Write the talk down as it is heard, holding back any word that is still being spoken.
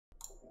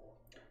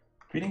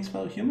Greetings,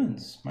 fellow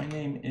humans. My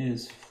name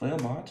is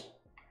Flailbot.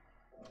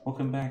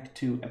 Welcome back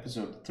to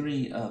episode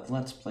 3 of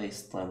Let's Play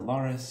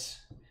Stellaris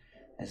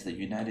as the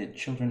United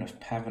Children of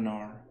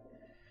Pavanar.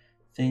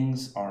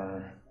 Things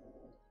are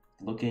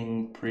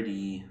looking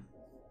pretty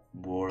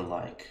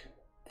warlike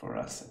for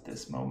us at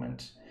this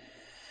moment.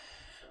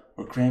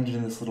 We're crammed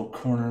in this little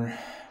corner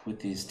with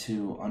these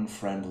two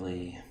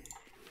unfriendly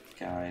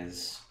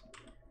guys.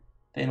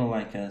 They don't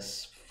like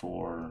us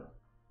for,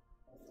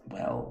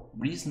 well,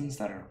 reasons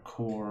that are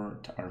core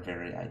to our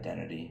very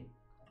identity.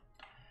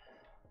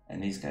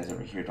 And these guys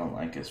over here don't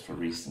like us for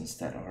reasons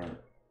that are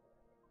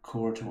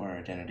core to our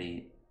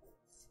identity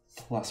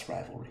plus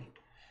rivalry.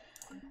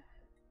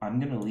 I'm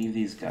going to leave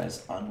these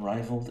guys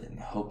unrivaled in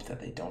the hope that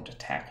they don't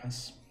attack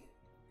us.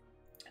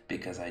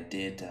 Because I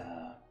did,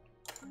 I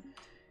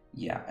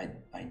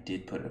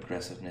did put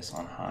aggressiveness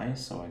on high,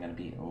 so I'm going to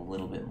be a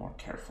little bit more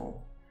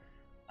careful.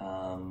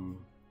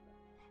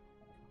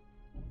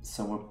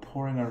 So we're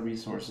pouring our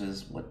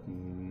resources, what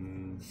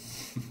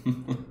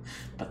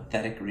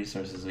pathetic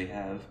resources we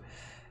have,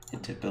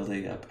 into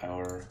building up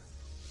our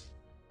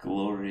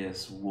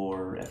glorious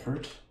war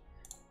effort.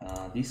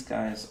 These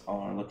guys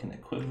are looking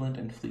equivalent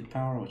in fleet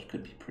power, which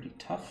could be pretty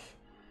tough.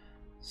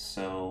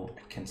 So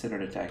I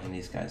considered attacking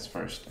these guys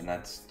first, and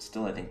that's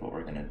still, I think, what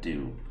we're going to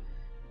do.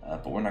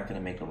 But we're not going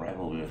to make a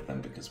rivalry with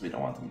them because we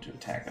don't want them to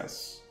attack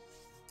us.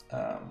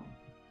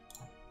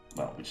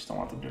 Well, we just don't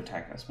want them to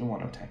attack us. We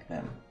want to attack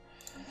them.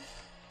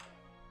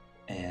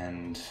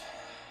 And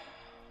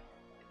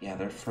yeah,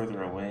 they're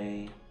further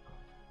away.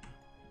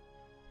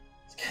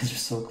 These guys are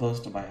so close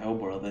to my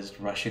homeworld. They just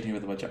rush in here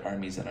with a bunch of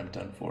armies and I'm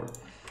done for.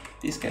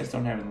 These guys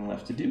don't have anything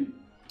left to do,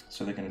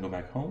 so they're going to go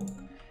back home.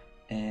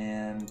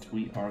 And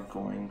we are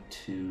going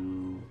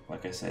to,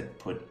 like I said,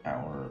 put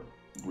our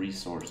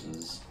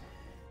resources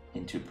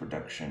into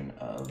production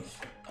of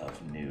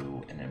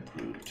new and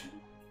improved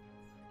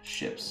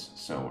ships.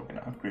 So we're going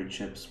to upgrade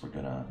ships. We're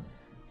going to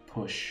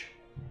push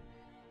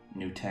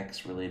new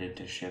techs related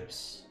to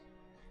ships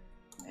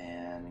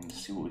and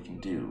see what we can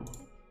do.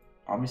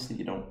 Obviously,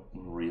 you don't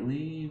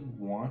really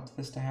want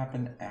this to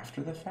happen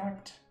after the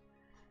fact,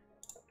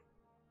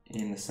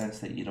 in the sense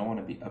that you don't want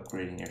to be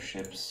upgrading your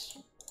ships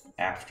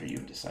after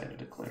you've decided to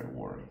declare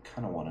war. You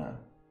kind of want to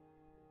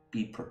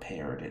be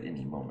prepared at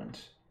any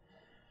moment.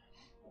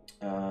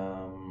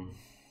 I'm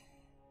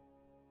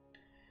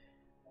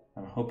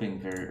hoping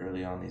very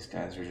early on these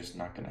guys are just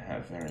not going to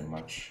have very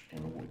much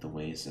in the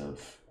ways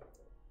of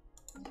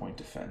point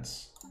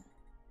defense.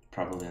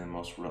 Probably the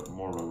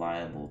more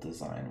reliable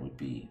design would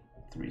be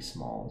 3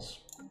 smalls.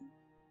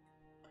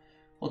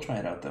 We'll try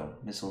it out though.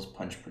 Missiles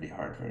punch pretty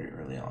hard very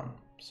early on,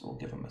 so we'll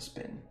give them a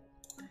spin.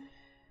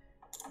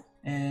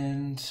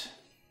 And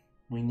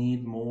we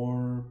need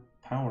more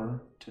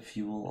power to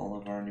fuel all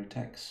of our new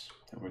techs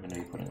that we're going to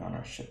be putting on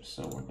our ships,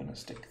 so we're going to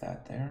stick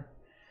that there.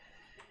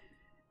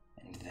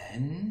 And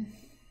then,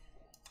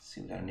 let's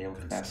see, we got a naval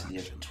capacity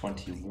of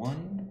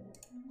 21.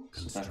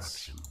 So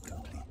that's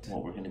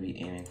what we're going to be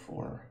aiming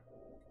for.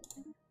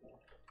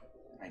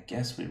 I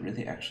guess we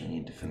really actually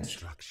need to finish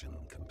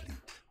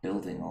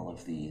building all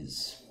of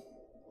these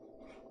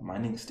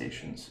mining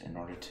stations in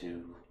order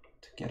to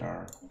get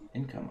our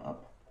income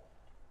up.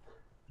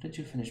 What did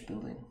you finish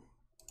building?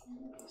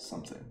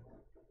 Something.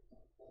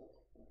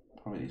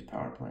 Probably these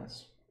power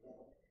plants,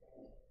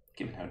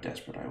 given how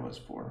desperate I was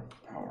for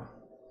power.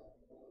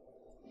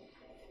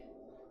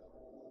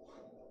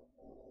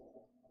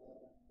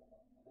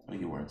 Oh,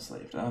 you were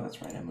enslaved. Oh,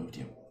 that's right, I moved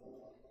you.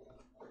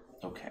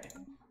 Okay.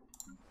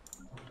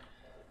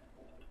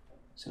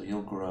 So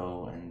you'll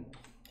grow, and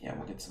yeah,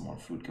 we'll get some more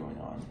food going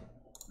on.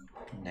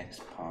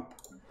 Next pop.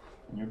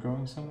 And you're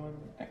growing someone?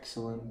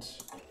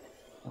 Excellent.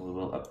 And we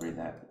will upgrade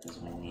that because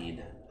we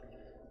need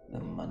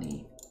the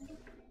money.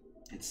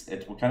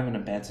 We're kind of in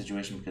a bad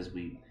situation because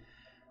we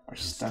are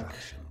stuck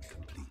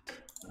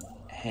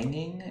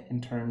hanging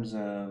in terms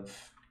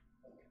of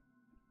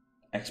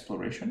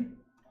exploration.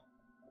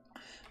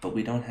 But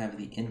we don't have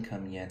the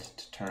income yet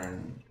to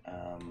turn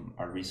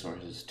our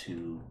resources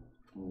to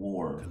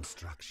war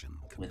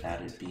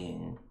without it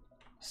being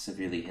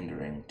severely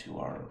hindering to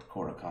our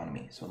core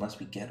economy. So unless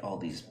we get all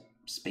these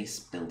space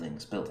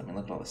buildings built, I mean,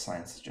 look at all the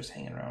science that's just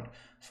hanging around.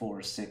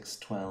 4, 6,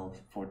 12,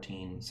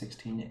 14,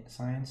 16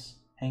 science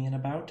hanging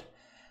about.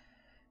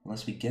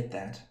 Unless we get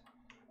that,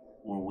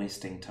 we're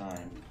wasting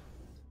time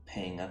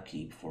paying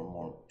upkeep for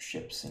more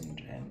ships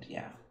and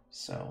yeah,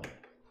 so...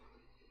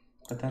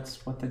 But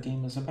that's what the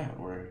game is about.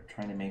 We're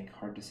trying to make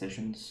hard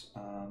decisions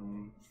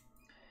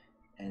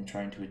and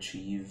trying to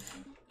achieve,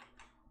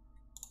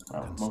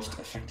 well, most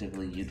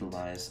effectively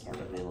utilize our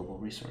available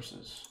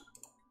resources.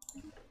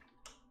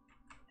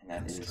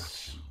 And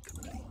that's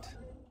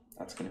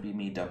going to be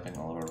me dumping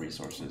all of our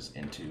resources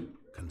into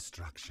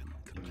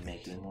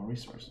making more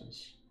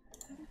resources.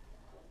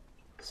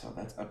 So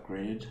that's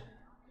upgraded.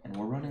 And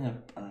we're running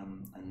a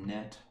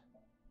net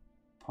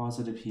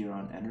positive here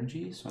on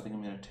energy, so I think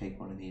I'm going to take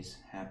one of these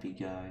happy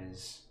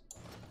guys.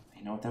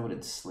 You know what, that would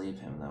enslave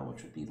him though,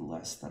 which would be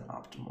less than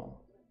optimal.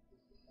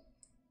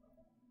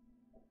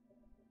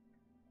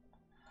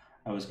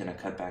 I was going to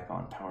cut back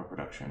on power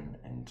production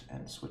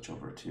and switch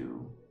over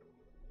to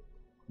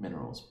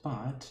minerals,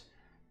 but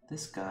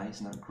this guy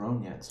is not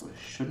grown yet, so he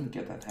shouldn't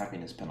get that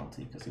happiness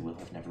penalty because he will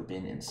have never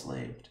been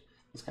enslaved.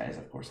 This guy is,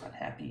 of course,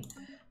 unhappy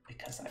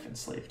because I've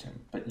enslaved him.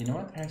 But you know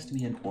what? There has to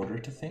be an order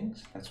to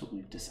things. That's what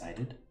we've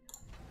decided.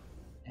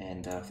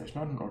 And if there's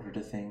not an order to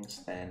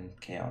things, then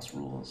chaos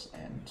rules.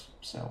 And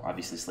so,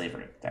 obviously,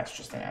 slavery. That's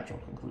just a natural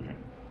conclusion.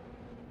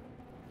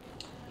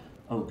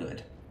 Oh,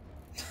 good.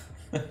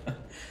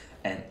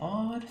 An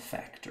odd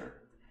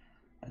factor.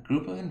 A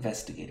group of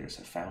investigators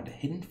have found a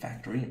hidden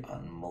factory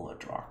on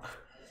Muladrock.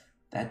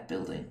 That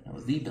building,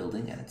 the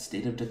building and its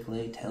state of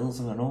decay, tells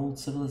of an old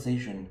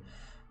civilization,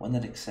 one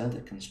that excelled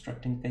at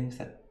constructing things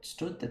that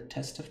stood the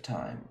test of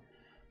time.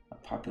 A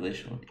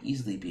population would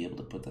easily be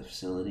able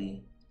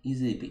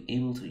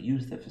to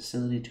use the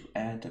facility to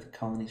add to the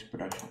colony's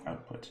production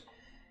output.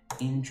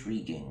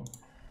 Intriguing.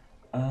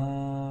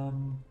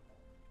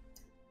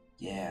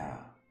 Yeah.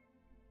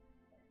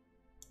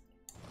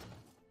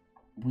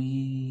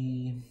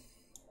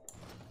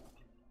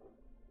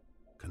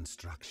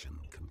 Construction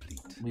complete.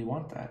 We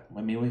want that.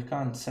 I mean, we've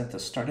gone, since the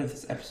start of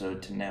this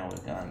episode to now,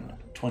 we've gone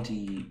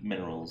 20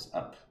 minerals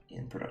up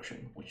in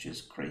production, which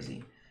is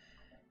crazy.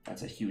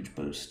 That's a huge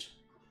boost.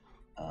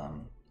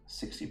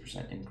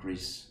 60%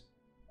 increase.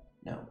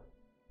 No,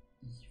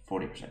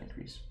 40%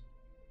 increase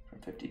from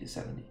 50 to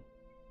 70.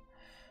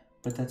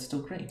 But that's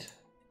still great.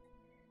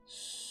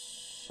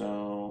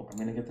 So I'm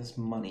going to get this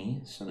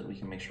money so that we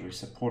can make sure we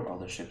support all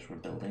the ships we're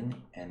building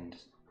and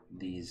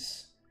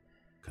these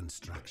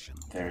construction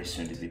very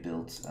soon to be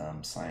built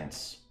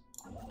science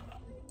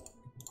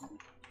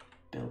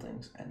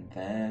buildings. And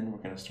then we're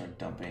going to start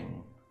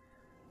dumping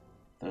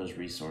those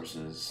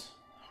resources.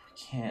 We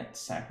can't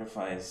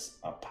sacrifice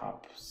a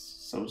pop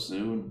so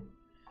soon.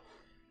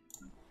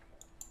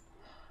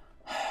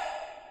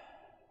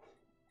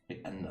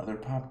 Wait, another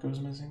pop goes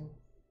missing?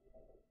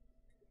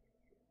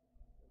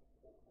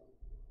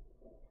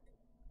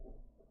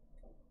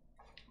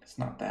 It's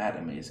not that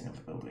amazing of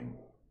a building.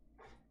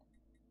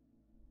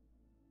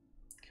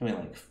 Can we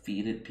like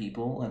feed it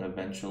people and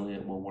eventually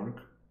it will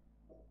work?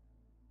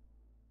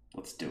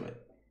 Let's do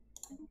it.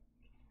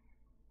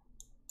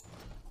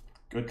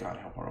 Good God,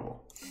 how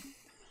horrible.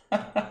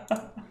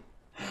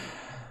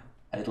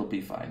 It'll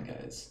be fine,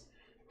 guys.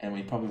 And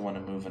we probably want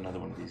to move another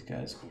one of these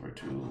guys over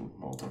to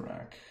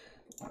Moldarak.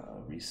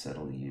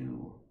 Resettle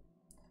you.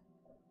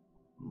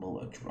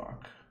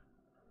 Muladrock.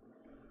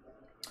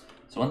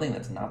 So one thing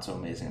that's not so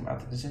amazing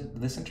about this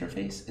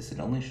interface is it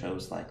only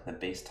shows like the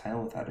base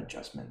tile without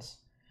adjustments,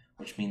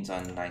 which means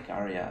on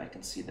Nigaria I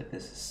can see that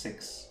this is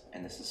 6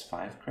 and this is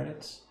 5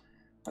 credits,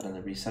 but in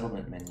the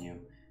resettlement menu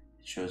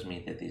it shows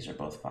me that these are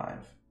both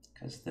 5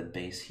 because the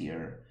base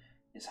here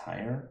is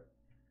higher,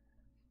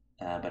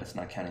 but it's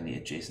not counting the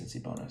adjacency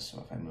bonus.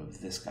 So if I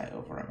move this guy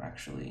over, I'm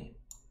actually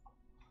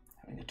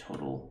having a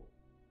total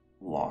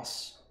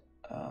loss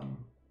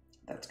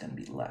that's going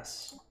to be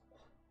less.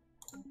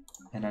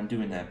 And I'm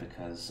doing that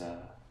because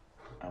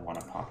I want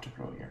a pop to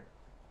grow here.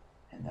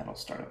 And that'll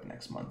start up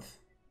next month.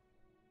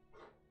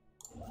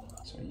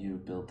 So you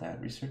build that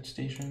research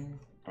station,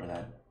 or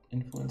that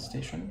influence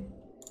station,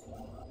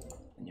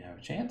 and you have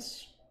a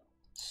chance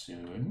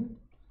soon.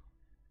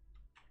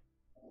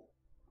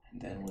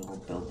 And then we will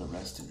build the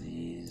rest of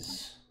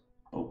these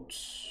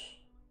boats.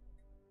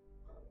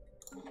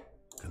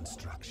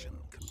 Construction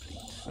complete.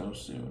 So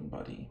soon,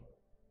 buddy.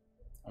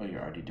 Oh,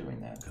 you're already doing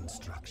that.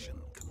 Construction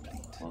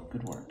complete. Well,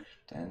 good work.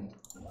 Then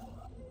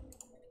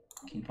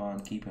keep on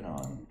keeping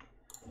on.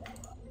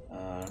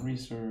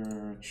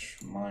 Research,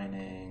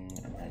 mining,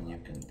 and then you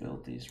can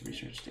build these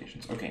research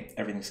stations. Okay,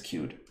 everything's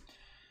queued.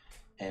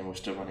 And we're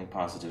still running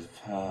positive.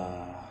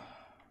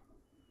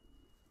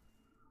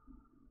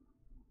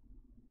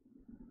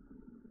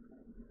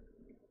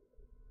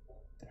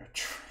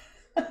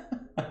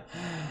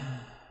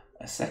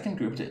 A second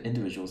group of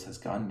individuals has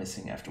gone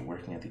missing after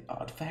working at the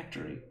odd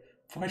factory.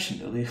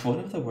 Fortunately, one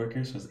of the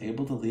workers was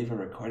able to leave a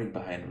recording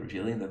behind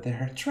revealing that there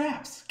are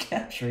traps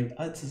capturing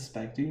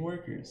unsuspecting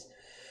workers.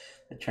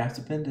 The traps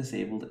have been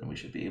disabled and we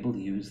should be able to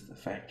use the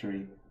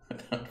factory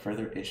without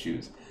further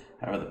issues.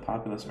 However, the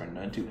populace are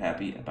none too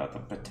happy about the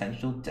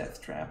potential death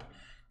trap,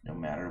 no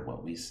matter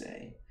what we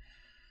say.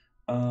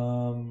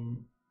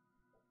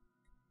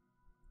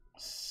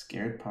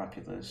 Scared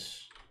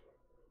populace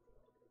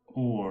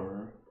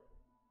or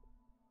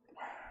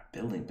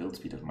building build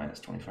speed of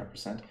minus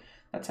 25%.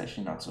 That's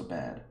actually not so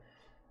bad.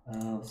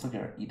 Let's look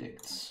at our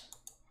edicts.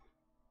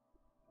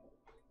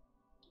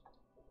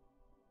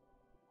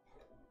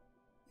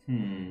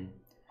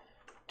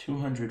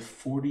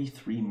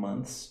 243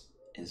 months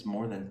is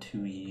more than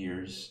 2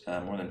 years,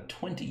 more than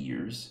 20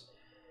 years.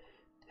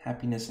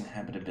 Happiness and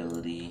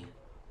habitability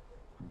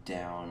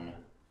down.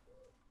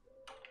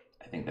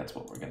 I think that's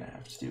what we're gonna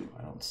have to do.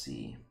 I don't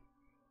see.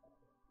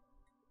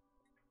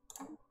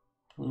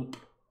 Bloop.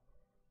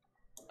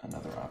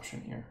 Another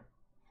option here.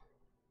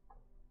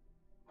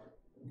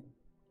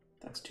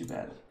 That's too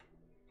bad.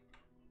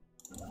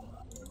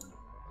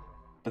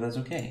 But that's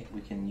okay.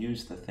 We can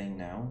use the thing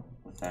now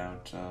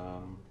without,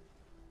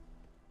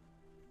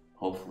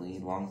 hopefully,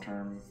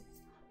 long-term,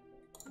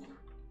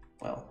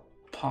 well,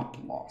 pop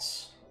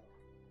loss.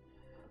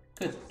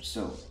 Good,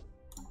 so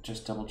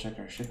just double check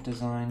our ship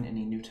design.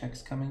 Any new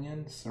text coming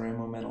in?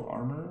 Ceramo metal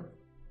armor.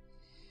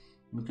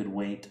 We could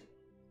wait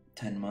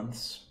 10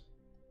 months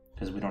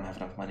because we don't have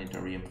enough money to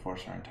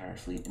reinforce our entire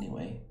fleet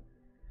anyway.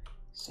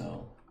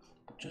 So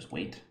just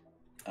wait,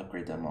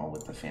 upgrade them all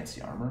with the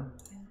fancy armor,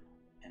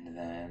 and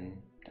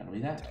then that'll be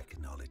that.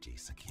 Technology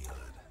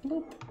secured.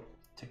 Bloop.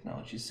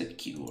 Technology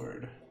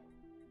secured.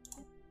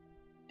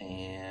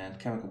 And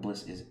chemical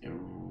bliss is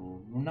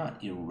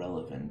not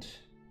irrelevant,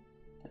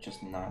 but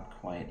just not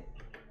quite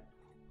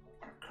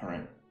our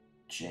current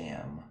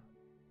jam.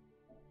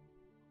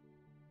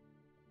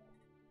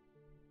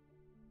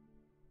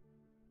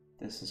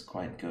 This is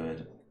quite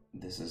good.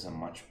 This is a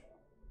much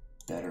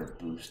better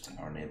boost in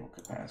our naval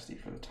capacity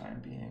for the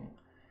time being.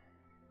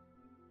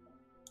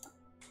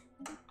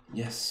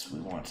 Yes, we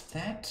want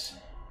that.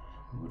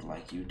 We would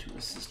like you to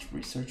assist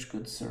research,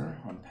 good sir,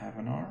 on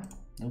Pavanar.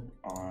 Nope,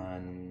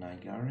 on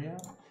Nigaria.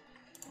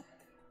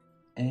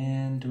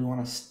 And do we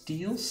want to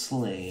steal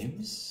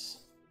slaves?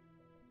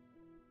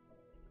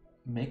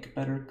 Make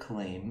better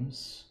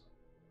claims.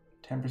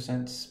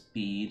 10%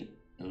 speed.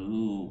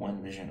 Ooh,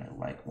 one vision. I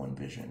like one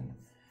vision.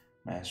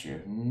 Mastery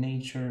of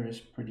nature is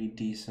pretty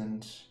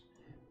decent.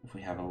 If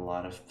we have a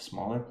lot of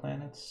smaller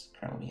planets,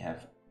 currently we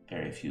have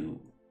very few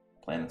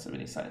planets of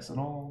any size at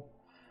all.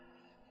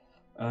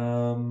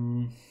 I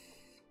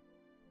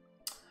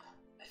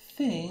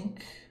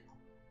think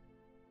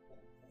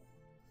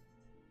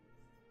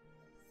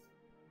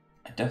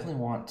I definitely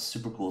want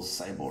super cool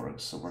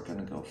cyborgs, so we're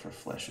gonna go for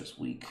flesh is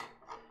weak.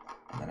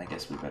 And then I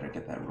guess we better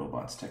get that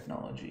robots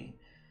technology.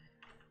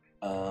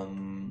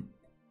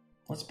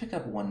 Let's pick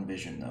up one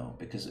vision though,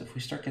 because if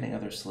we start getting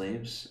other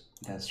slaves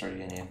that start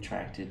getting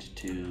attracted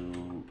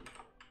to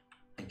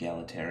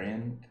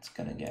egalitarian, it's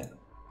gonna get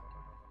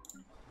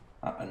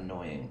not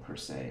annoying per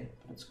se,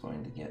 but it's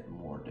going to get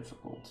more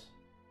difficult.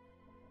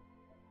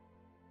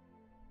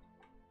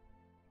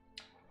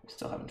 We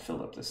still haven't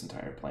filled up this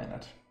entire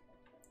planet.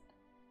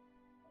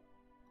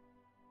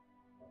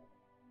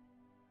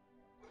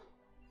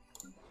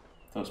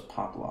 Those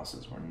pop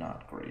losses were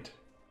not great.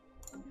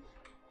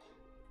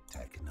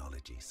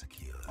 Technology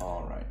secured.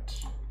 All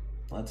right,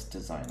 let's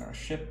design our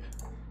ship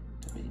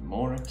to be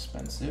more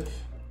expensive.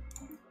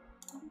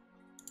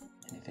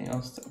 Anything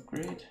else to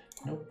upgrade?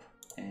 Nope.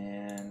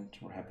 And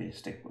we're happy to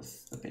stick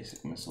with the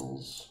basic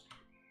missiles.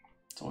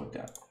 That's all we've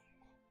got.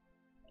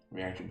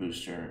 Reactor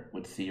booster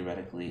would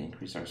theoretically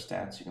increase our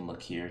stats. You can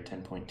look here,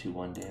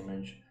 10.21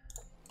 damage.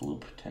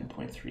 Bloop,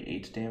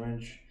 10.38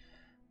 damage.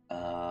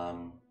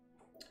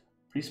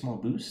 Pretty small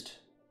boost.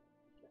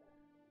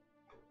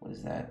 What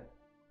is that?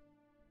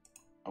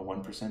 A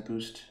 1%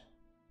 boost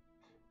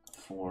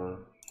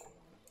for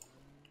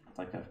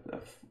like a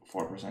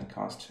 4%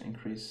 cost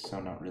increase, so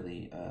not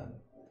really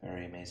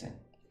very amazing.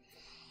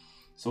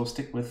 So we'll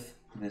stick with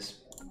this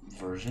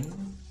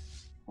version.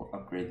 We'll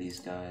upgrade these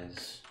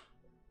guys.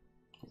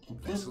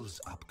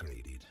 Vessels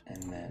upgraded.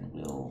 And then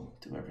we'll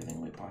do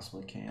everything we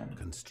possibly can.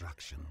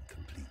 Construction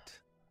complete.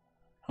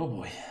 Oh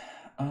boy.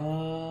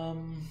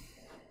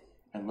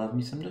 I love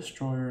me some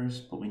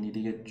destroyers, but we need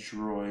to get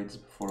droids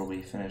before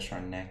we finish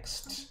our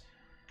next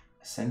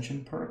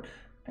Ascension perk,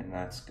 and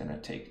that's gonna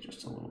take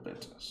just a little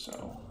bit,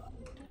 so.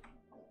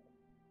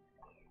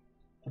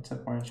 What's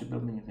up? Why aren't you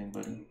building anything,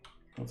 buddy?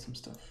 Build some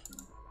stuff.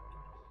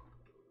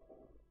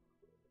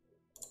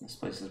 This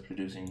place is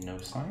producing no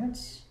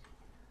science,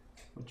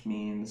 which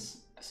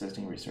means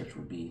assisting research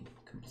would be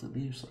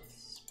completely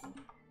useless.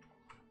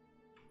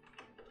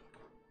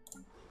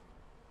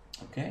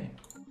 Okay.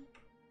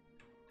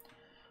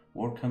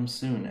 War comes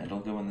soon, and it'll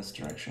go in this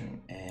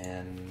direction.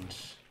 And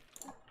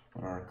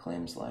what are our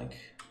claims like?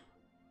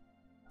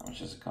 How much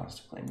does it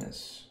cost to claim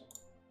this?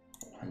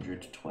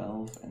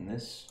 112, and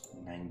this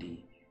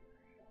 90.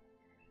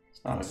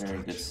 It's not a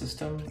very good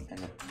system, and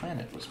the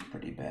planet was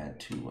pretty bad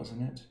too,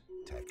 wasn't it?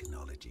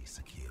 Technology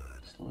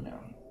secured. Slow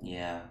down.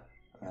 Yeah,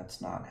 that's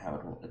not how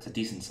it will. It's a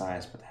decent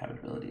size, but the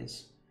habitability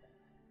is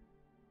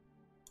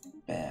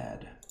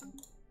bad.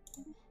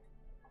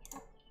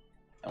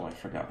 Oh, I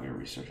forgot we were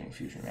researching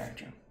fusion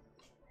reactor.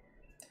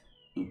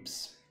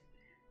 Oops.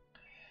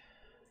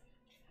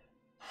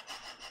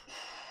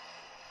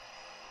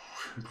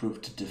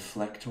 Improved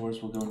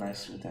deflectors will go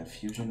nicely with that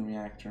fusion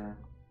reactor.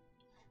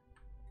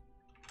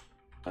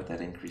 But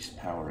that increased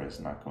power is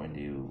not going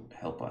to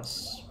help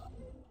us.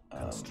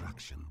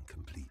 Construction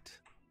complete.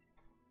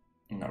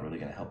 Not really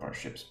going to help our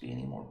ships be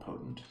any more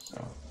potent,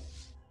 so.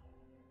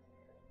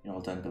 You're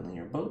all done building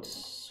your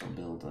boats, so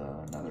build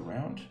another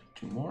round.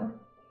 2 more.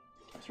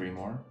 3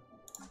 more.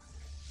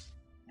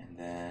 And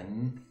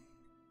then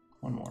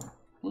 1 more.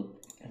 Bloop.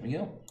 There we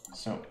go.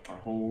 So our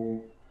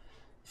whole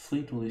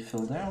fleet will be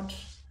filled out.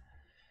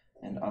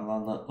 And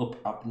Alala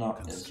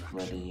Upnot is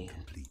ready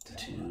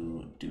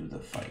to do the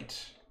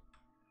fight.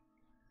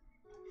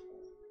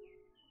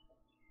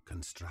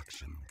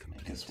 Construction I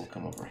complete. guess we'll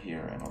come over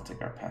here and I'll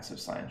take our passive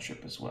science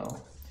ship as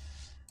well.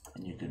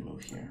 And you can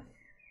move here.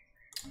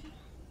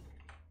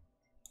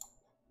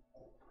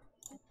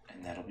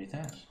 And that'll be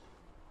that.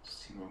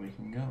 See where we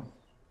can go.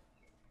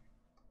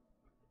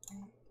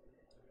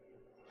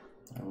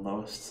 Our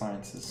lowest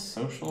science is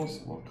socials.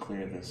 We'll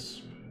clear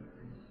this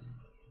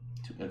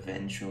to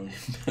eventually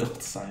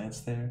build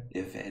science there.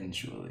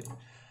 Eventually.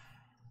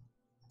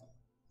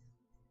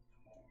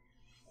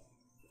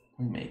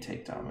 We may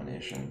take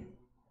domination.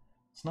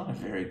 It's not a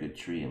very good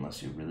tree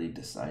unless you really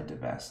decide to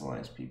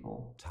vassalize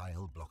people.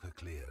 Tile blocker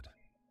cleared.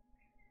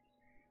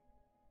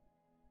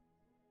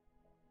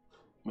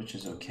 Which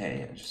is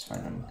okay, I just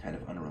find them kind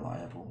of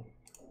unreliable.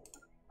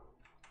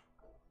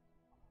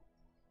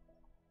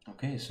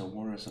 Okay, so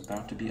war is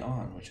about to be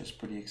on, which is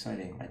pretty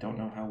exciting. I don't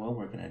know how well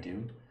we're going to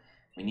do.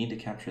 We need to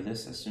capture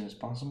this as soon as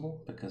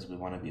possible because we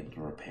want to be able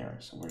to repair,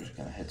 so we're just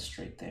going to head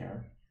straight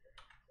there.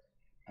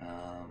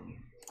 In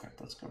fact,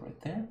 let's go right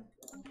there.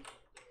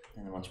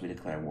 And then once we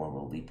declare war,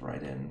 we'll leap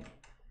right in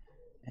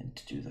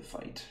and do the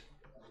fight.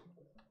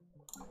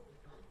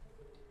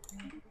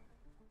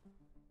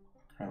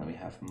 Currently we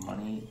have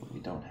money, but we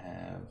don't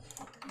have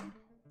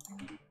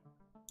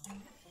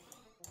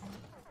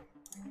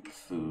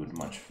food,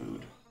 much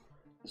food.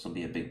 This will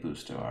be a big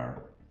boost to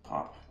our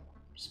pop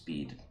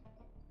speed,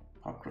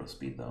 pop growth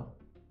speed though.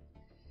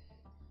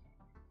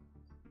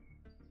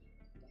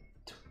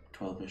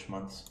 12-ish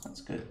months, that's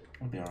good,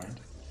 it'll be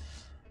alright.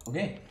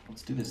 Okay,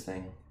 let's do this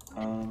thing.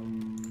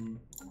 Do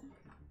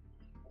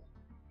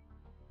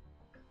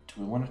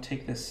we want to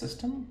take this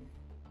system?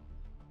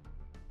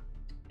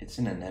 It's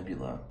in a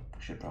nebula.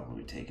 We should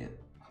probably take it.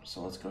 So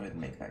let's go ahead and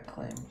make that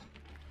claim.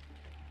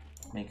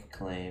 Make a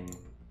claim.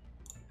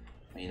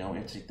 But you know, we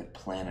have to take the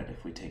planet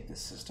if we take this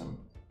system.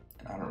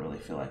 And I don't really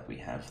feel like we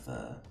have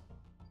the...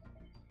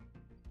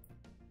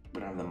 We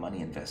don't have the money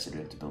invested. We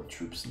have to build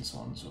troops and so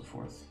on and so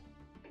forth.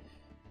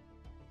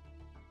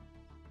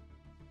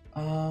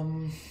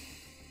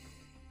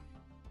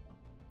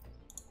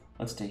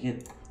 Let's take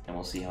it, and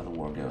we'll see how the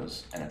war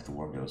goes. And if the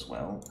war goes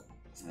well,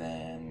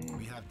 then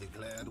We have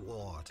declared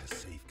war to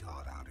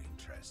safeguard our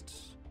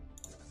interests.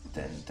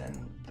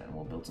 then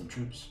we'll build some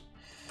troops.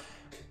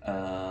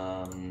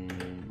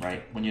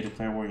 Right. When you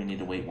declare war, you need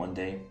to wait 1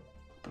 day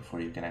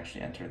before you can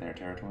actually enter their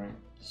territory.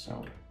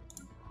 So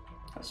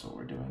that's what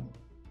we're doing.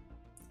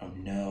 Oh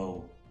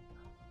no!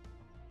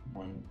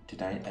 I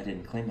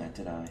didn't claim that,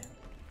 did I?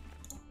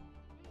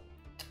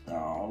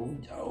 Oh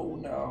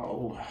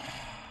no!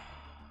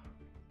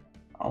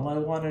 All I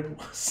wanted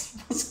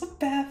was a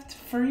path to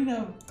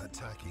freedom.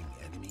 Attacking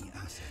enemy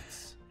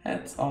assets.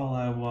 That's all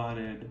I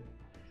wanted.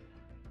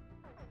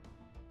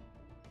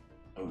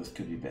 Oh, this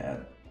could be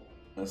bad.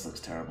 This looks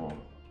terrible.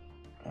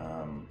 We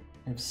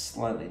have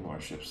slightly more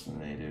ships than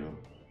they do.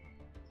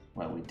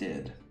 Well, we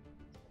did.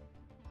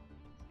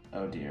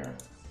 Oh dear.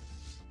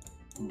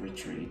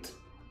 Retreat.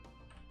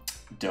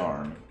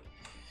 Darn.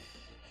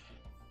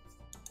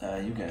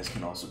 You guys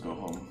can also go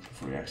home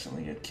before we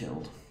accidentally get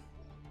killed.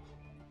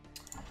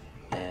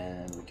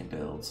 And we can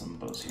build some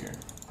bows here.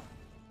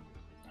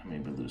 How many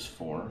we lose?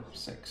 4,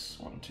 6.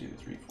 1, 2,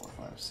 3, 4,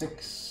 5,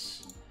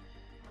 6.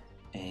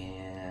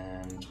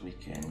 And we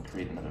can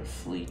create another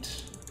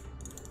fleet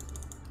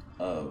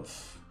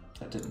of...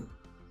 That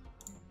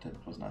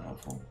was not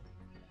helpful.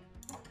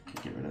 We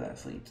can get rid of that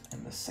fleet.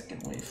 And the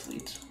second wave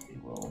fleet we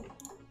will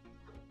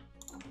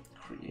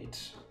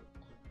create.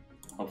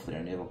 Hopefully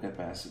our naval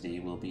capacity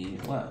will be...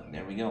 Well,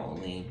 there we go.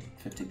 Only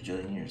 50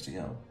 bajillion years to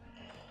go.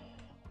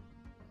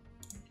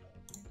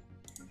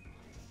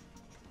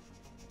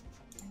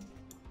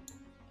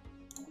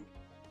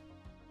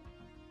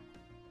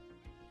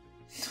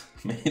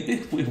 Maybe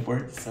if we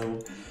weren't so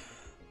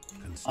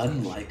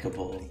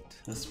unlikable,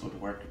 this would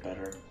work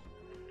better.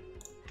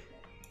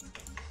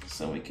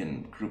 So we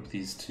can group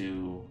these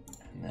two,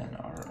 and then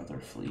our other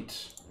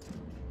fleet.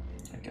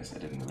 I guess I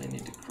didn't really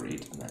need to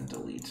create and then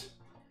delete.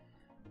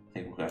 I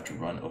think we'll have to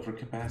run over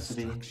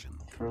capacity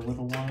for a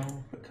little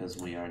while, because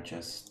we are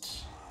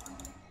just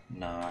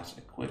not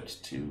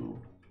equipped to...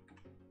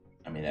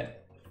 I mean,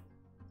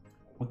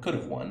 we could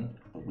have won,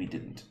 but we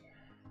didn't.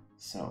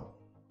 So...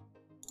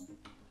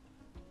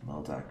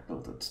 Meldak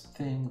built its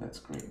thing, that's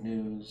great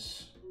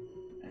news.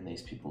 And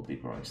these people will be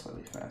growing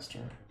slightly faster.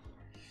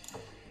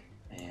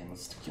 And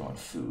let's stick you on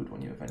food when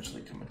you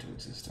eventually come into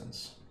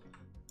existence.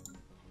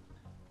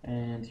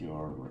 And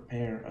your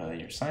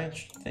your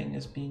science thing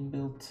is being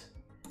built.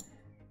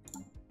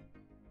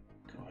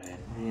 Go ahead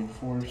and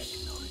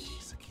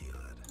reinforce.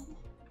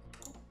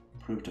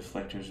 Improved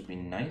deflectors would be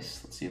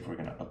nice. Let's see if we're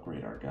going to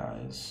upgrade our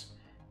guys.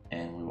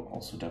 And we will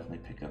also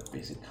definitely pick up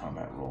basic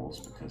combat roles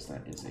because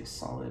that is a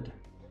solid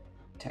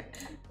tech.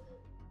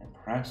 And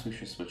perhaps we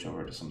should switch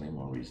over to something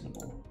more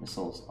reasonable.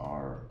 Missiles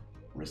are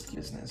risky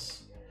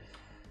business.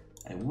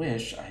 I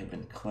wish I had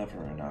been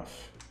clever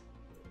enough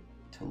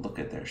to look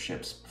at their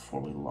ships before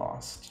we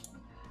lost,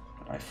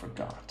 but I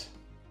forgot.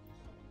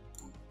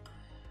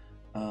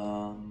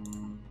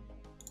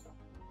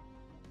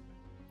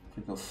 If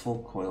we go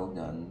full coil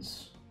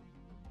guns,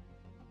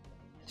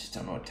 just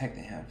don't know what tech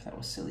they have. That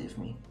was silly of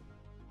me.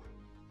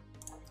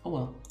 Oh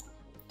well.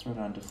 Throw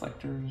down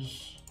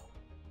deflectors.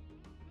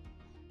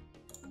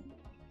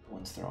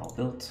 Once they're all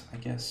built, I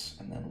guess,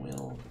 and then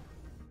we'll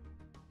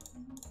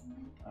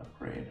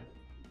upgrade.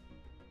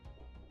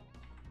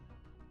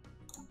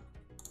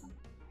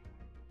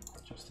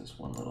 Just this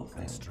one little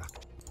thing.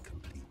 Construct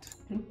complete.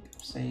 Oop,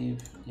 save,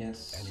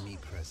 yes. Enemy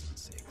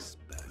presence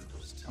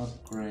exposed.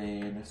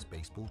 Upgrade.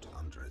 Spaceport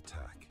under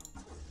attack.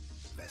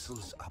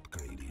 Vessels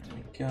upgraded. There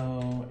we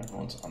go.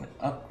 Everyone's on the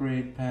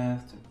upgrade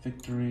path to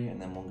victory,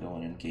 and then we'll go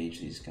and engage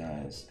these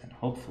guys, and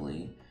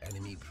hopefully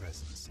Enemy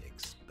presence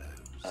exposed.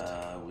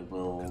 we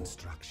will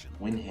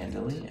win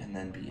handily, and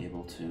then be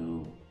able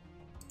to,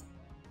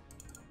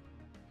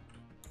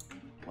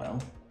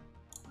 well,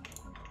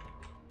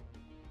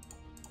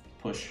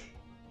 push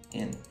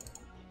in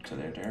to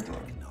their territory.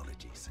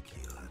 Technology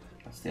secured.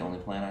 That's the only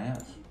plan I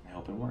have. I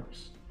hope it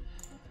works.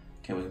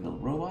 Okay, we can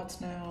build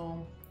robots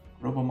now.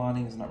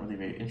 Robo-modding is not really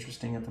very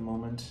interesting at the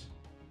moment.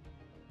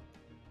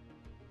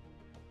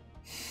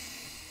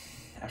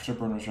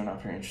 Afterburners are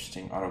not very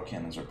interesting.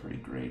 Autocannons are pretty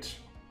great.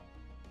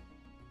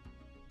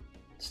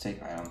 Let's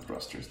take ion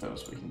thrusters though,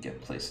 so we can get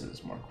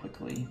places more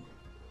quickly.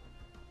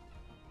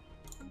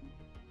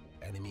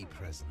 Enemy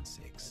presence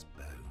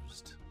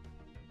exposed.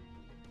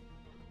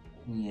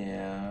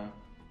 Yeah.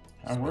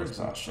 Our war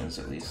exhaustion is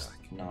at least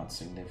not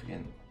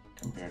significant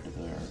compared to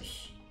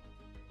theirs.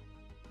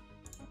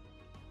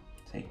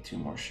 Take 2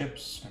 more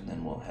ships, and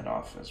then we'll head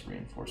off as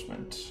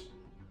reinforcement.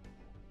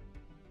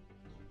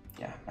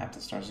 Yeah, map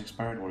the stars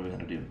expired. What are we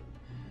gonna do?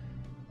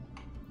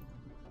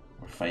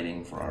 We're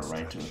fighting for our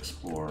right to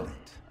explore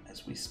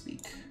as we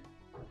speak.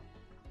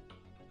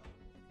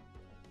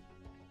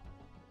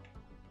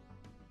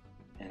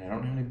 And I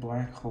don't have any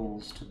black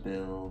holes to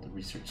build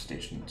research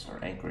stations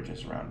or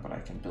anchorages around, but I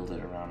can build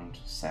it around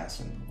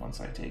Sasson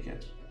once I take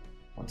it.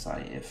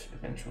 If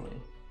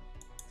eventually.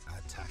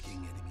 Attacking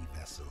enemy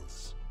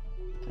vessels.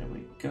 There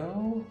we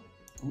go.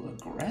 Ooh,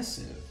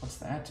 aggressive. What's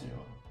that do?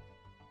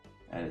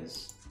 That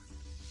is...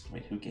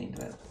 Wait, who gained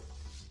that?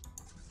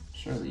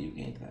 Surely you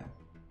gained that.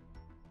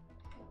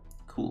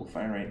 Cool.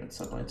 Fire rate and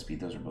sublight speed,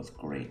 those are both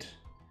great.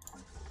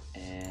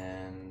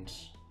 And...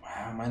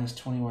 Wow, minus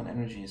 21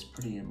 energy is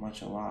pretty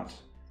much a lot.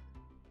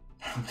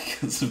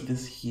 Because of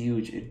this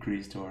huge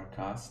increase to our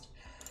cost.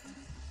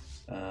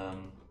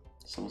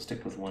 So we'll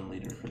stick with 1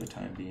 leader for the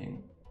time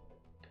being.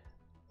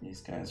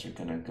 These guys are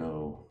gonna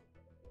go...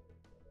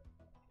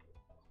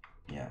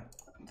 Yeah,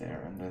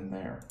 there and then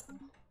there.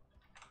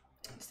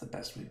 That's the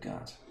best we've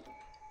got.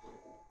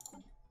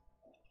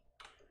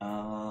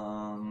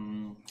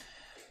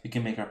 We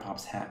can make our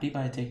pops happy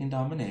by taking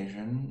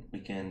domination. We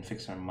can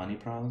fix our money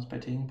problems by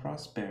taking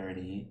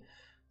prosperity.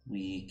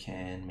 We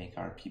can make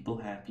our people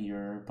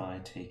happier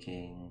by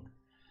taking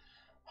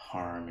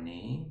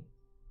harmony.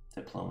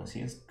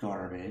 Diplomacy is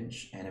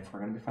garbage. And if we're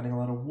going to be fighting a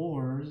lot of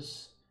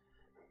wars,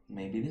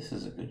 maybe this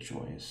is a good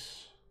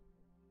choice.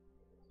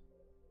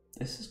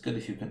 This is good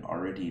if you can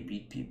already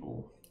beat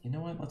people. You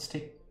know what? Let's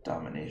take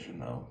domination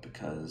though,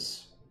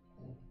 because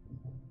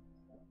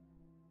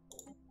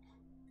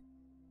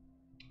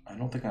I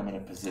don't think I'm in a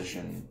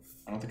position,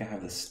 I don't think I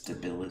have the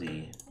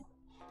stability.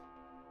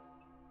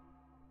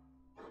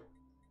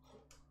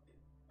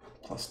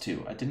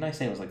 +2. Didn't I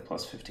say it was like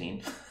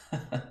 +15?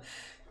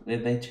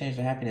 They changed,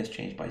 the happiness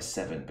changed by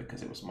 7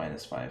 because it was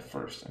 -5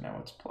 first, and now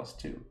it's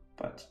 +2.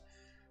 But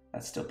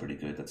that's still pretty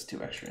good. That's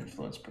 2 extra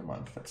influence per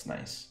month. That's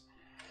nice.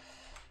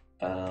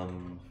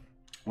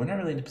 We're not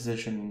really in a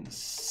position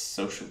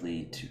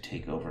socially to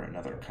take over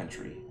another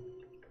country.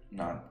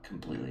 Not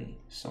completely.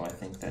 So I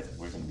think that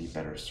we're going to be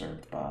better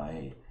served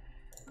by,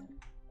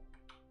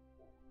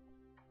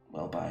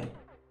 well, by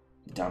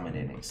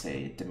dominating,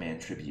 say,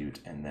 demand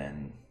tribute, and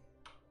then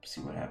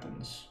see what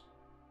happens.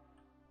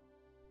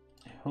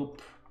 I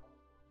hope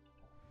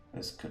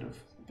this could have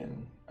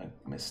been a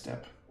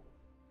misstep.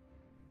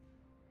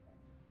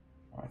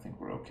 Oh, I think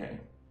we're okay.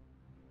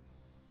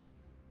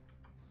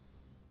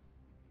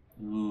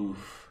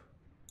 Oof.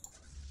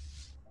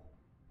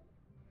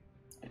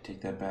 I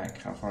take that back.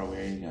 How far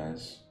away are you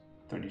guys?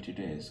 32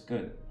 days.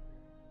 Good.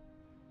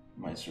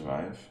 Might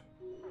survive.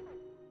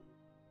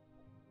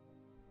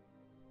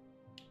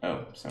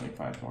 Oh,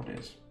 75 more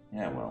days.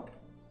 Yeah, well.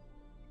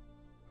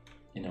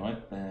 You know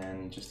what?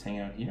 Then just hang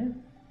out here.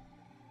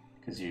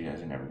 Because you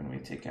guys are never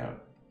going to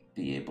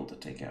be able to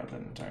take out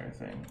that entire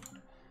thing.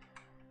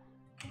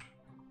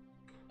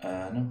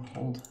 No,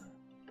 hold.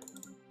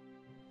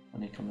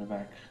 When are you coming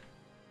back?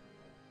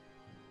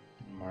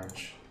 In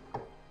March.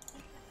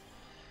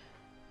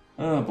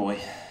 Oh boy.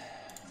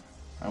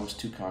 I was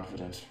too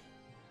confident.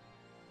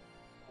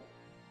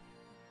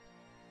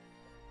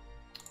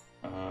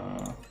 Go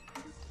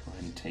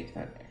ahead and take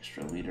that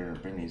extra leader,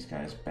 bring these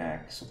guys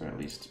back so they're at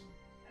least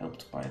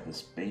helped by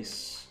this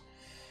base.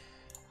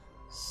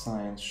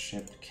 Science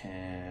ship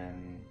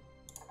can...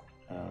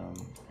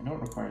 I know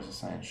it requires a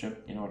science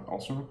ship. You know what it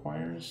also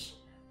requires?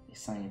 A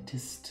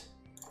scientist.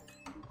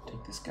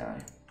 Take this guy.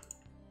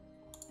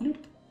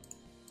 Bloop.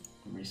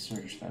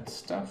 Research that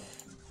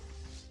stuff.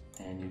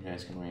 And you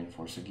guys can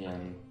reinforce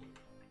again.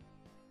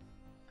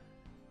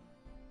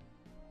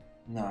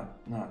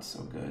 Not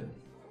so good.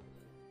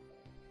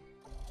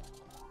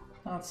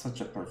 Not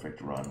such a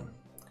perfect run.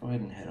 Go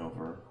ahead and head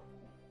over.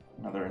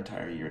 Another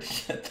entire year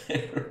to get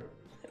there.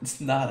 It's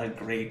not a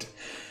great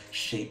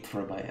shape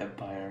for my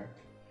empire.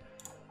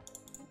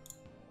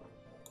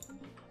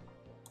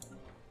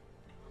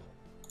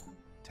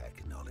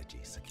 Technology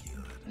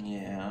secured.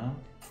 Yeah.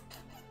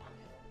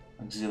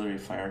 Auxiliary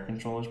fire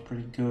control is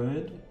pretty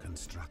good.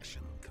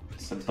 Construction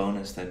complete. It's a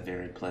bonus that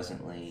very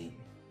pleasantly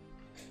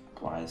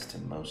applies to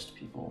most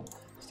people.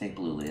 Let's take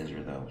blue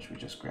laser though, which we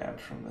just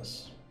grabbed from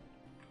this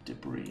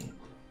debris.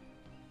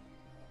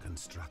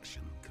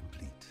 Construction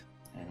complete.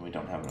 And we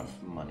don't have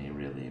enough money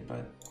really,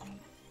 but...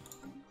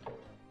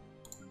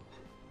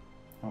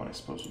 Oh, I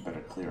suppose we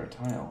better clear a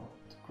tile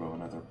to grow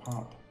another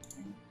pop.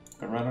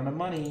 But run out of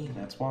money,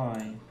 that's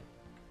why.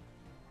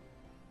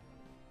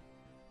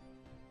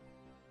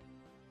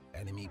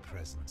 Enemy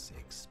presence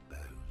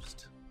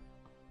exposed.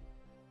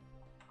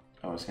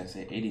 Oh, I was gonna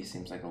say 80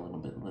 seems like a little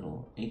bit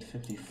little.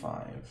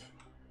 855.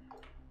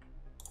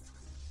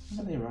 What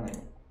are they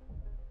running?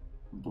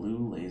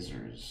 Blue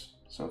lasers.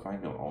 So if I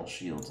go all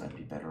shields, I'd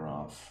be better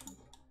off.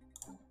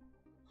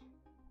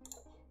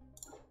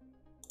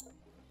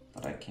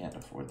 But I can't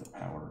afford the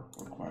power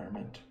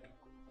requirement.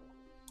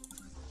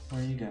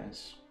 Where are you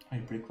guys? Oh,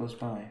 you're pretty close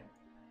by.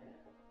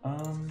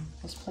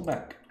 Let's pull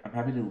back. I'm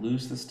happy to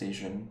lose the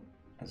station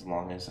as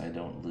long as I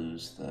don't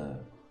lose the...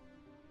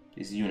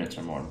 These units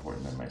are more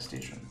important than my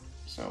station.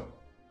 So,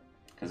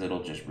 because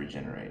it'll just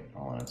regenerate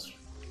all on its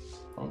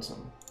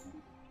lonesome.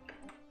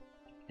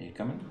 Are you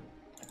coming?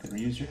 I could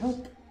use your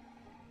help.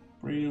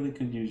 Really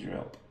could use your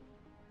help.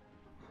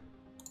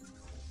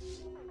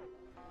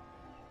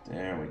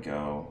 There we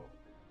go.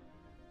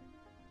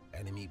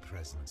 Enemy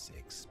presence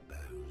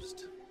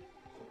exposed.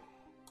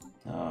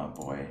 Oh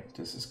boy,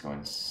 this is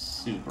going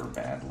super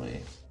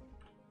badly.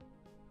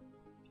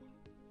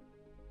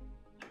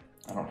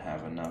 I don't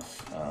have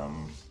enough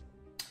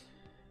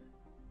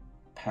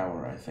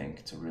power, I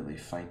think, to really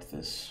fight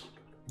this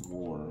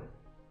war.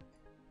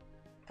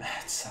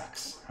 That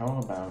sucks. How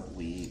about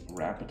we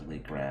rapidly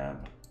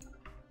grab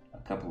a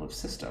couple of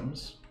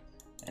systems,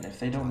 and if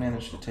they don't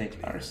manage to take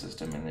our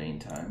system in the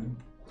meantime,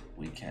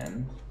 we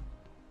can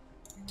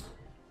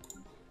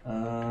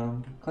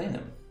claim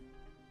them.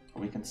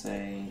 Or we can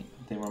say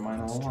they were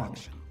mine all along.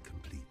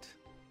 Complete.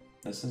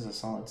 This is a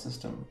solid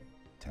system.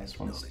 This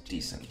one's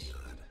decent.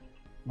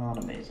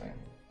 Not amazing.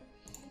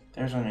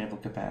 There's our naval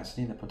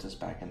capacity that puts us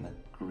back in the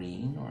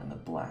green, or in the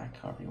black,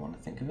 however you want to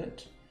think of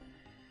it.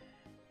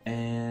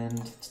 And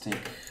let's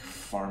take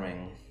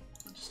farming,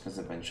 just because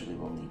eventually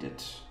we'll need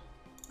it.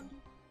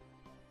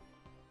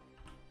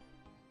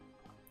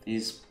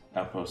 These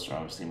outposts are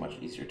obviously much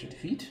easier to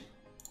defeat,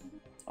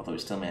 although we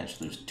still managed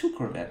to lose 2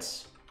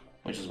 corvettes,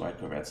 which is why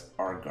corvettes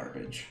are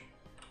garbage.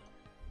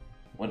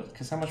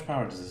 Because how much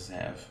power does this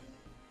have?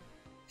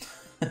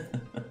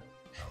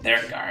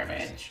 They're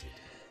garbage,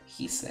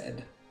 he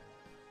said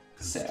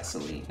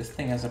sassily. This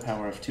thing has a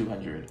power of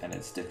 200 and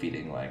it's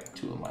defeating like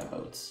 2 of my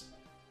boats,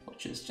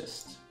 which is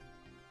just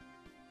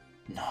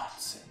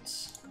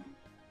nonsense.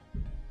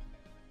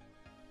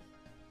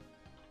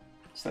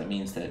 So that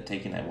means that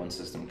taking that one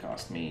system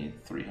cost me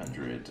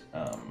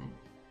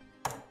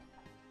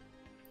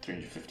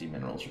 350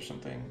 minerals or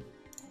something.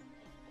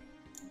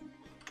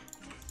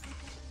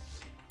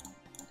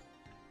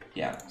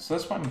 Yeah, so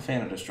that's why I'm a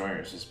fan of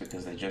destroyers, is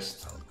because they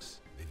just...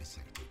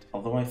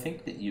 Although I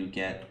think that you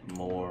get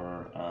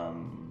more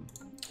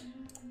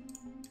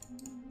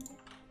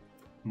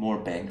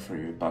bang for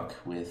your buck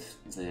with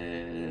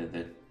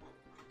the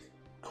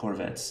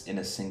corvettes in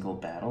a single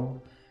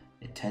battle,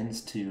 it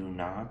tends to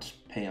not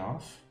pay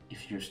off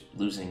if you're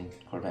losing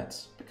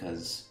corvettes,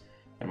 because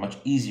they're much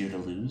easier to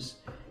lose,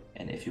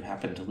 and if you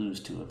happen to lose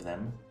 2 of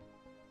them,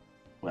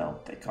 well,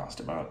 they cost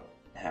about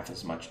half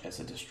as much as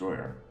a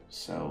destroyer,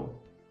 so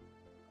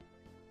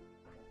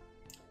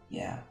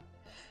yeah.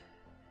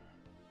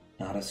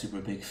 Not a super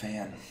big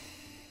fan.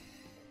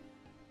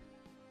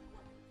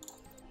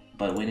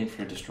 But waiting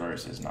for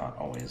destroyers is not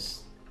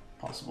always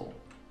possible.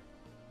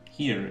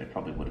 Here, it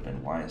probably would have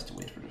been wise to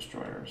wait for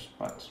destroyers,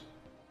 but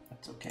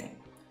that's okay.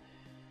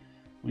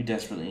 We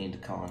desperately need to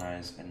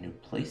colonize a new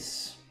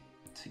place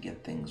to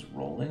get things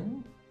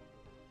rolling.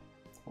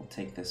 We'll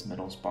take this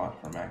middle spot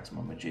for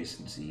maximum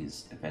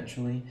adjacencies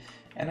eventually.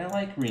 And I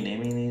like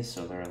renaming these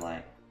so they're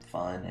like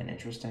fun and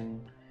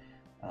interesting.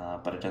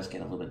 But it does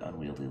get a little bit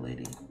unwieldy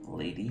later.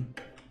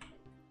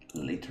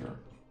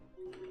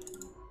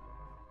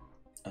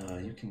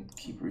 You can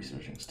keep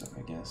researching stuff,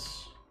 I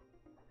guess.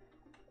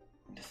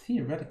 And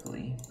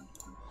theoretically,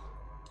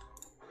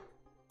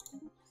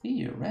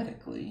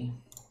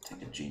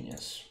 take a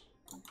genius.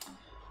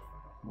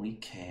 We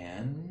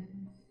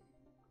can...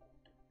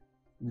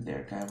 Ooh,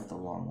 there, guy with a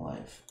long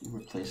life. You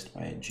replaced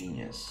by a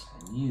genius.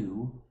 And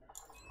you,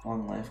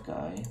 long life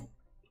guy...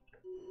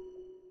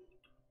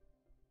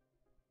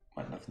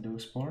 What, nothing to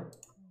explore?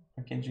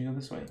 Why can't you go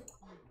this way?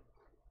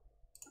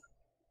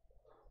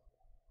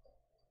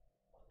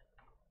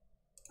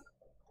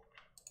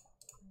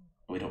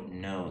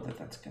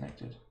 that's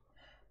connected.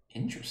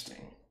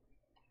 Interesting.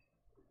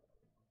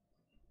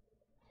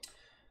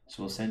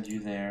 So we'll send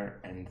you there,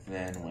 and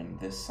then when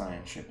this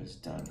science ship is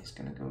done, he's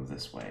going to go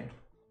this way.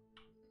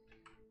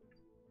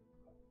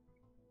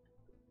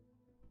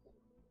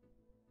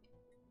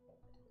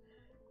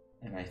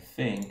 And I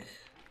think,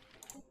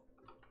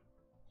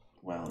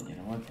 well, you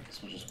know what? I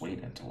guess we'll just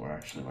wait until we're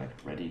actually like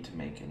ready to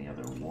make any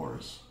other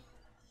wars.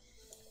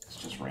 It's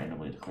just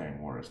randomly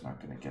declaring war is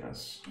not going to get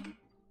us.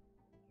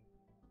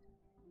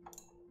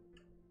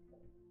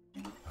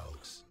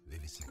 Hulks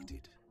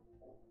vivisected.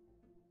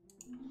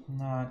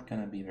 Not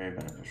going to be very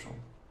beneficial.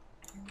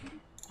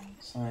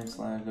 Science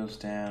lab goes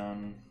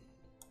down.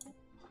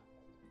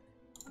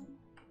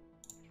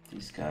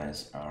 These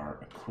guys are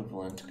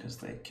equivalent because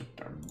they kicked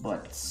our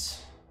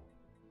butts.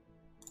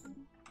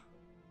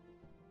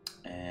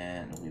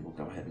 And we will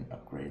go ahead and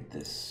upgrade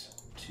this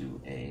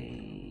to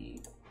a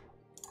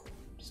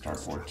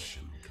starport.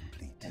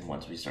 And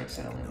once we start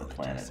settling the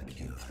planet, we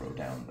can throw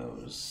down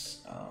those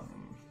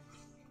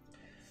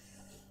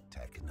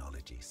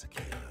Technology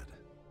secured.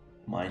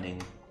 money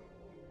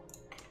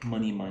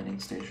mining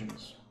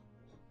stations.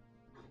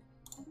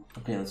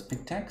 Okay, let's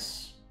pick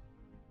techs.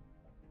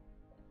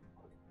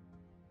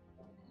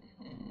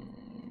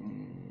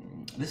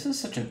 This is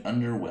such an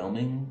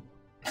underwhelming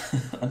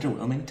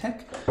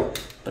tech.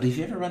 But if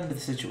you ever run into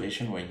the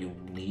situation where you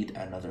need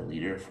another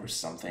leader for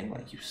something,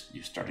 like you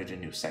started a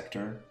new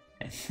sector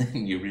and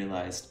then you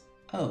realized,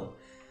 oh,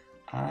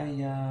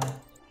 I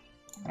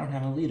don't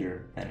have a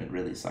leader, then it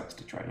really sucks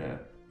to try to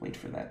wait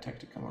for that tech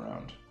to come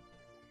around.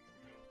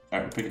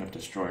 Alright, we're picking up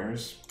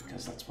destroyers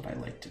because that's what I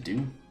like to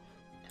do.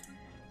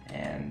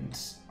 And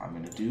I'm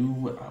gonna do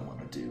what I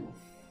want to do.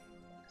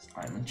 'Cause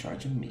I'm in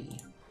charge of me.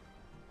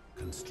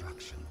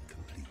 Construction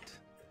complete.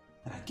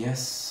 And I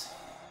guess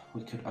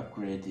we could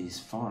upgrade these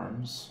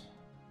farms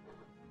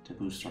to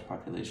boost our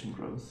population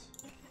growth.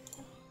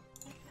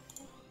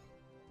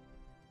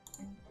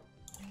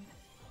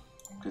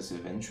 Because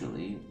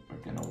eventually we're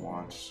gonna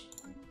want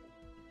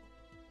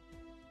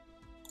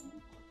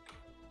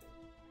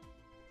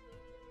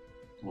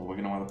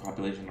the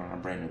population on our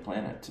brand new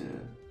planet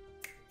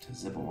to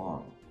zip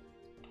along.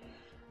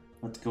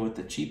 Let's go with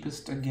the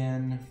cheapest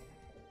again.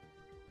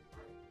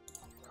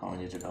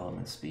 Colony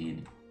development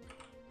speed.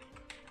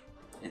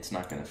 It's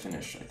not going to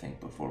finish, I think,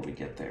 before we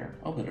get there.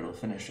 Oh, but it'll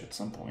finish at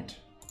some point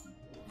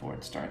before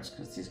it starts,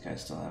 because these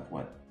guys still have,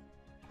 what,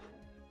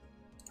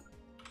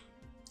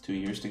 2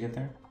 years to get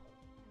there?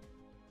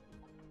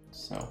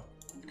 So,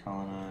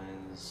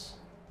 colonize.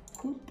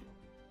 Whoop.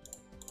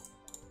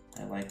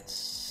 I liked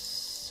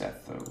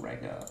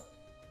Setharega.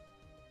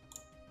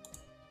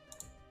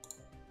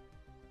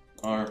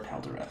 Or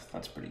Paldareth,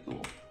 that's pretty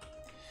cool.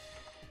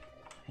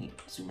 Hey,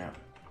 zoom out.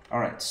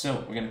 Alright,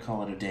 so we're going to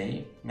call it a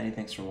day. Many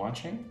thanks for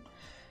watching.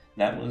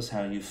 That was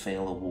how you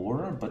fail a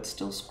war, but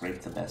still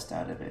scrape the best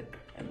out of it.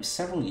 It was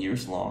several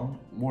years long.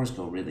 Wars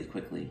go really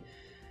quickly.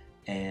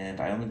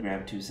 And I only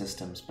grabbed 2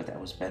 systems, but that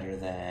was better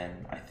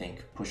than, I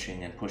think,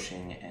 pushing and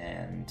pushing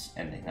and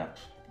ending up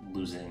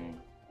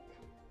losing,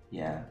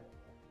 yeah,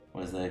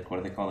 what do they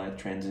call that?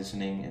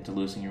 Transitioning into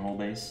losing your whole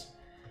base.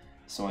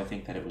 So I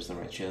think that it was the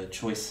right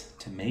choice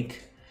to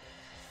make.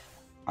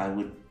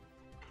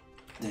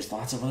 There's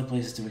lots of other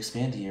places to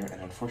expand here, and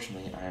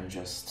unfortunately I am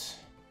just...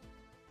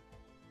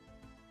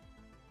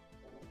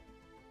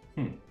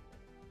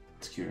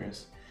 It's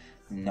curious.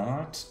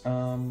 Not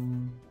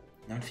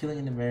feeling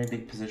in a very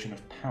big position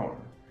of power.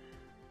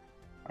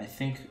 I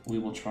think we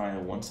will try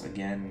once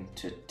again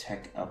to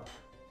tech up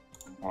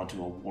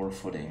onto a war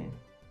footing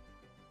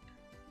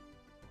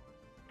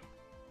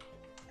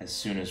as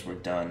soon as we're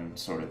done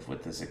sort of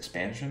with this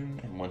expansion,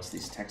 and once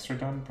these techs are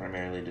done,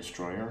 primarily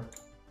destroyer,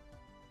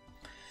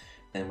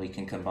 then we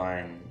can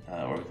combine,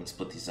 or we can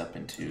split these up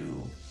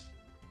into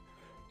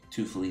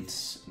 2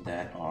 fleets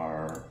that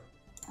are,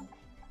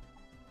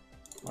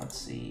 let's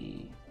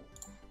see,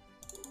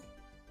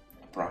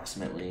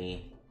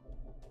 approximately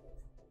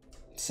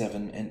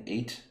 7 and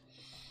 8.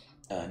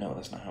 No,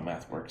 that's not how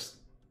math works.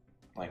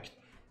 Like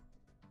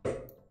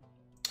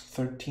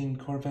 13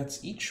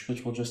 corvettes each,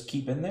 which we'll just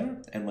keep in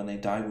there, and when they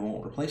die, we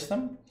won't replace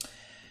them.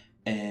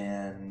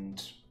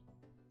 And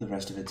the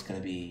rest of it's going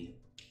to be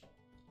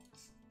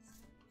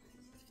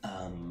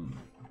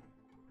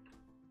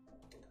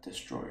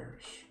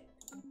destroyers.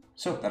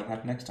 So that'll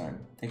happen next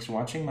time. Thanks for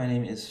watching. My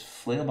name is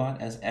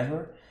Flailbot as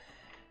ever,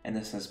 and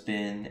this has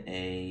been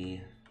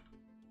a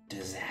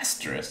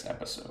disastrous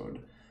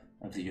episode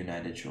of the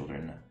United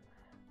Children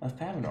of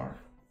Pavanar.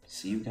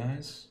 See you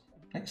guys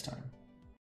next time.